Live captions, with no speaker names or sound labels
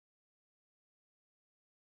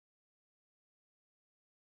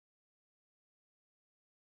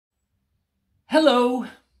Hello,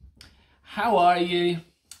 how are you?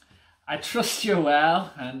 I trust you're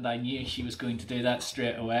well, and I knew she was going to do that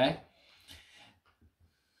straight away.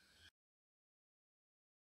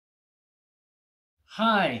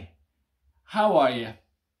 Hi, how are you?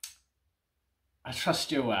 I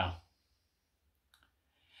trust you're well.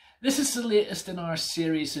 This is the latest in our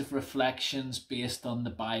series of reflections based on the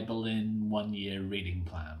Bible in 1 year reading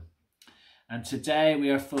plan. And today we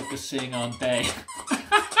are focusing on day...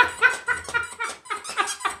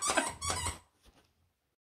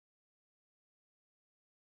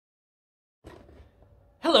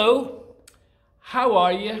 Hello, how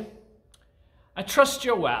are you? I trust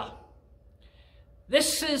you're well.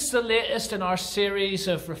 This is the latest in our series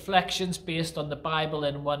of reflections based on the Bible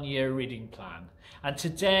in 1 year reading plan. And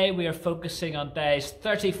today we are focusing on days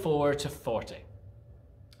 34 to 40.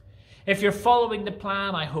 If you're following the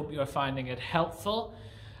plan, I hope you're finding it helpful.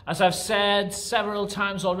 As I've said several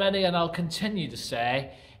times already, and I'll continue to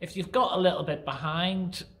say, if you've got a little bit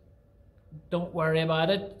behind, don't worry about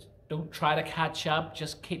it. Don't try to catch up,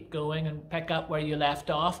 just keep going and pick up where you left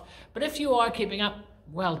off. But if you are keeping up,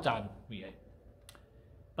 well done with you.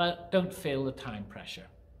 But don't feel the time pressure.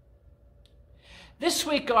 This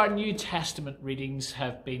week our New Testament readings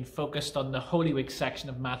have been focused on the Holy Week section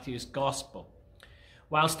of Matthew's Gospel,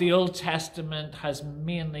 whilst the Old Testament has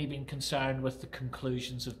mainly been concerned with the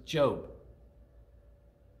conclusions of Job.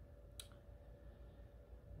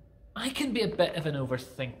 I can be a bit of an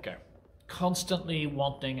overthinker, constantly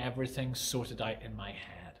wanting everything sorted out in my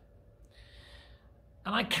head.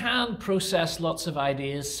 And I can process lots of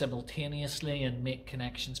ideas simultaneously and make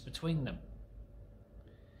connections between them.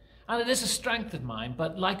 And it is a strength of mine,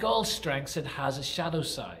 but like all strengths, it has a shadow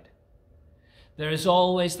side. There is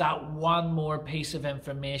always that one more piece of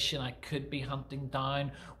information I could be hunting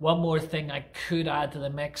down, one more thing I could add to the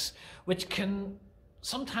mix, which can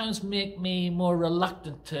sometimes make me more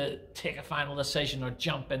reluctant to take a final decision or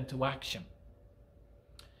jump into action.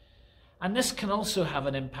 And this can also have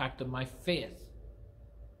an impact on my faith.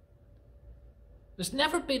 There's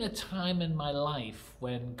never been a time in my life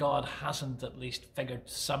when God hasn't at least figured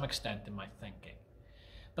to some extent in my thinking.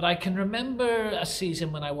 But I can remember a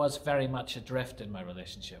season when I was very much adrift in my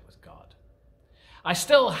relationship with God. I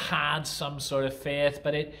still had some sort of faith,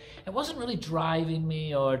 but it wasn't really driving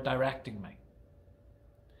me or directing me.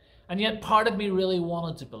 And yet part of me really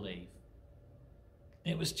wanted to believe.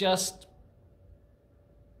 It was just,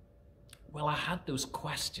 well, I had those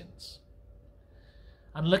questions.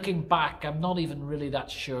 And looking back, I'm not even really that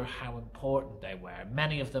sure how important they were.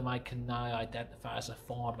 Many of them I can now identify as a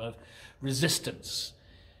form of resistance,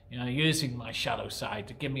 using my shadow side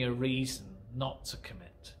to give me a reason not to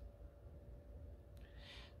commit.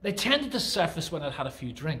 They tended to surface when I'd had a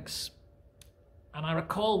few drinks. And I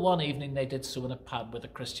recall one evening they did so in a pub with a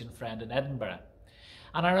Christian friend in Edinburgh.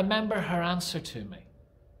 And I remember her answer to me,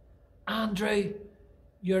 "Andrew,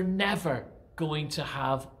 you're never going to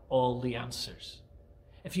have all the answers.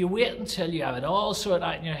 If you wait until you have it all sorted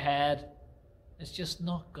out in your head, it's just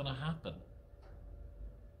not going to happen."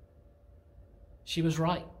 She was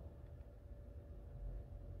right.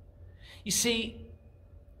 You see,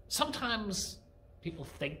 sometimes people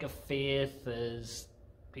think of faith as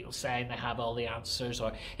people saying they have all the answers,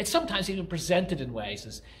 or it's sometimes even presented in ways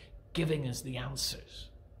as giving us the answers.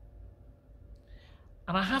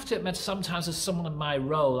 And I have to admit, sometimes as someone in my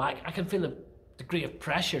role, I can feel a degree of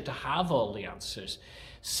pressure to have all the answers.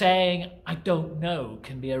 Saying I don't know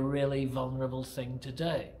can be a really vulnerable thing to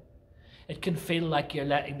do. It can feel like you're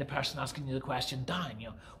letting the person asking you the question down.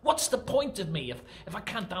 What's the point of me if I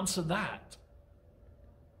can't answer that?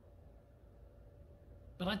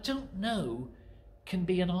 But I don't know can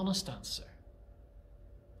be an honest answer.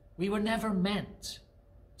 We were never meant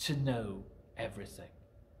to know everything.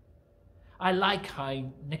 I like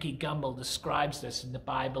how Nicky Gumbel describes this in the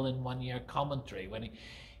Bible in 1 year commentary when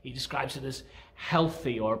he describes it as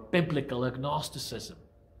healthy or biblical agnosticism.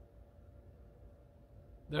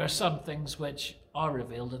 There are some things which are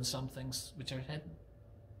revealed and some things which are hidden.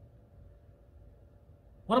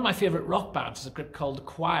 One of my favourite rock bands is a group called The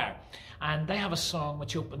Choir, and they have a song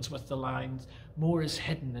which opens with the lines, "More is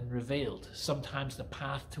hidden than revealed. Sometimes the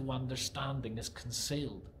path to understanding is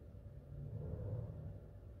concealed."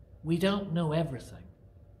 We don't know everything,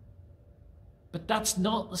 but that's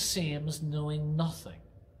not the same as knowing nothing.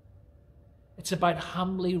 It's about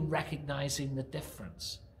humbly recognising the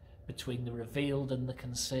difference between the revealed and the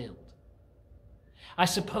concealed. I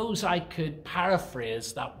suppose I could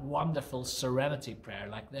paraphrase that wonderful serenity prayer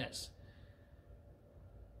like this.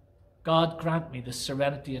 God, grant me the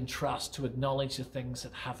serenity and trust to acknowledge the things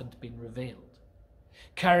that haven't been revealed,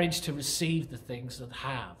 courage to receive the things that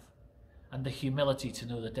have, and the humility to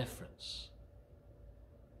know the difference.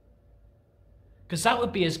 Because that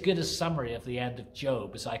would be as good a summary of the end of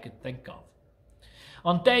Job as I could think of.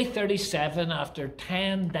 On day 37, after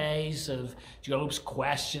 10 days of Job's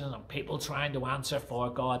questioning and people trying to answer for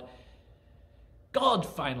God, God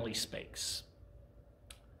finally speaks.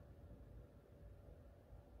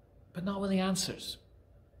 But not with the answers.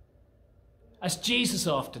 As Jesus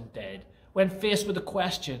often did, when faced with a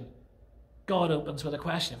question, God opens with a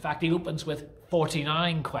question. In fact, he opens with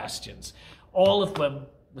 49 questions, all of them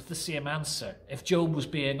with the same answer. If Job was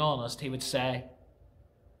being honest, he would say,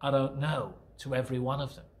 I don't know, to every one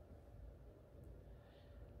of them.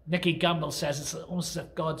 Nicky Gumbel says it's almost as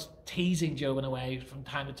if God's teasing Job in a way from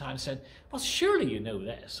time to time, saying, well, surely you know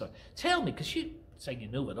this, or tell me, because you say you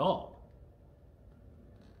know it all.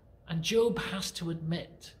 And Job has to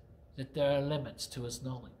admit that there are limits to his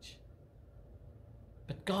knowledge.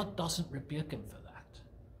 But God doesn't rebuke him for that.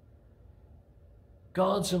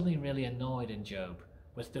 God's only really annoyed in Job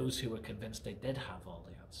with those who were convinced they did have all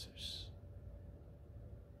the answers.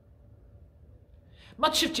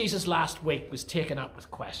 Much of Jesus' last week was taken up with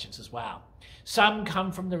questions as well. Some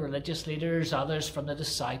come from the religious leaders, others from the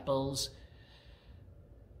disciples.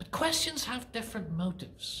 But questions have different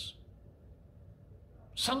motives.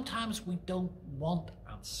 Sometimes we don't want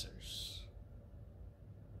answers.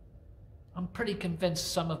 I'm pretty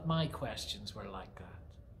convinced some of my questions were like that.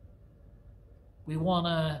 We want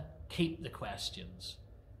to keep the questions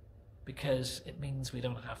because it means we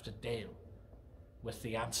don't have to deal with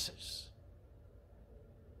the answers.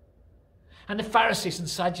 And the Pharisees and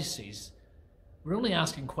Sadducees were only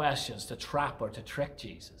asking questions to trap or to trick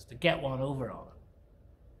Jesus, to get one over on him.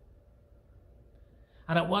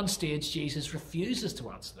 And at one stage, Jesus refuses to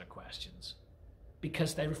answer their questions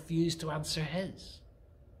because they refuse to answer his.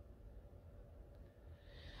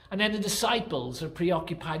 And then the disciples are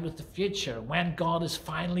preoccupied with the future and when God is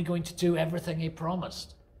finally going to do everything he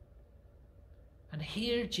promised. And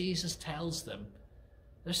here Jesus tells them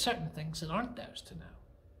there's certain things that aren't theirs to know.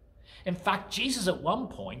 In fact, Jesus at one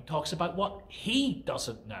point talks about what he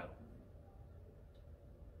doesn't know.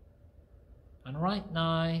 And right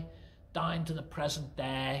now, down to the present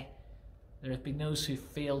day, there have been those who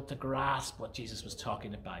failed to grasp what Jesus was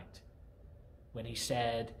talking about when he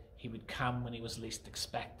said he would come when he was least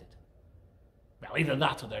expected. Well, either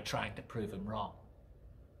that or they're trying to prove him wrong.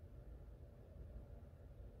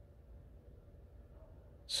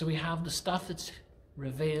 So we have the stuff that's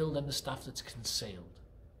revealed and the stuff that's concealed.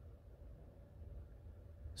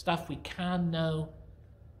 Stuff we can know,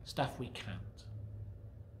 stuff we can't.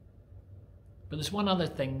 But there's one other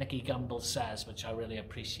thing Nicky Gumbel says, which I really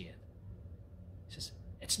appreciate. He says,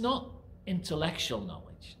 it's not intellectual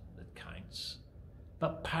knowledge that counts,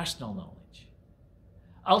 but personal knowledge.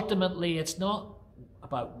 Ultimately, it's not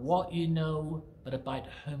about what you know, but about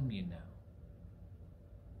whom you know.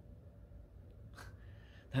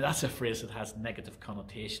 Now, that's a phrase that has negative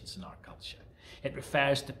connotations in our culture. It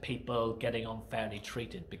refers to people getting unfairly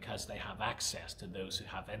treated because they have access to those who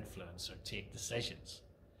have influence or take decisions.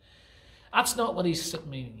 That's not what he's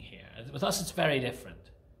meaning here. With us, it's very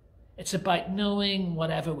different. It's about knowing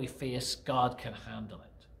whatever we face, God can handle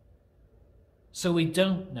it. So we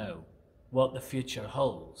don't know what the future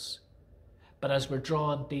holds, but as we're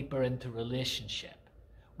drawn deeper into relationship,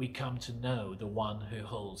 we come to know the one who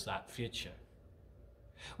holds that future.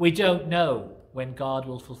 We don't know when God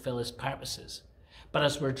will fulfill his purposes, but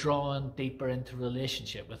as we're drawn deeper into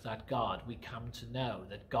relationship with that God, we come to know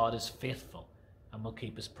that God is faithful and will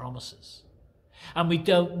keep his promises. And we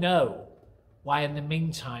don't know why in the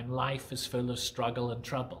meantime life is full of struggle and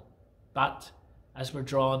trouble, but as we're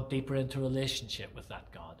drawn deeper into relationship with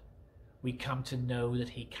that God, we come to know that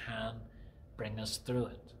he can bring us through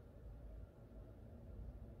it.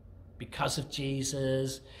 Because of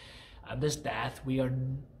Jesus and his death, we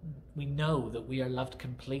know that we are loved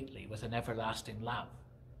completely with an everlasting love.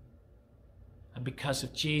 And because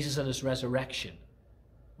of Jesus and his resurrection,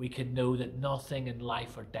 we can know that nothing in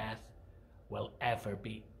life or death will ever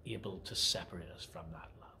be able to separate us from that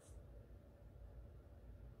love.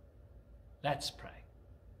 Let's pray.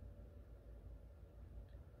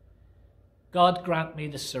 God, grant me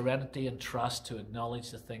the serenity and trust to acknowledge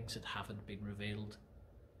the things that haven't been revealed,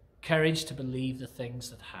 courage to believe the things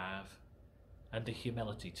that have, and the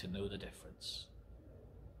humility to know the difference.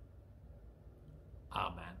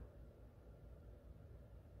 Amen.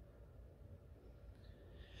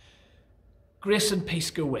 Grace and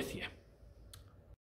peace go with you.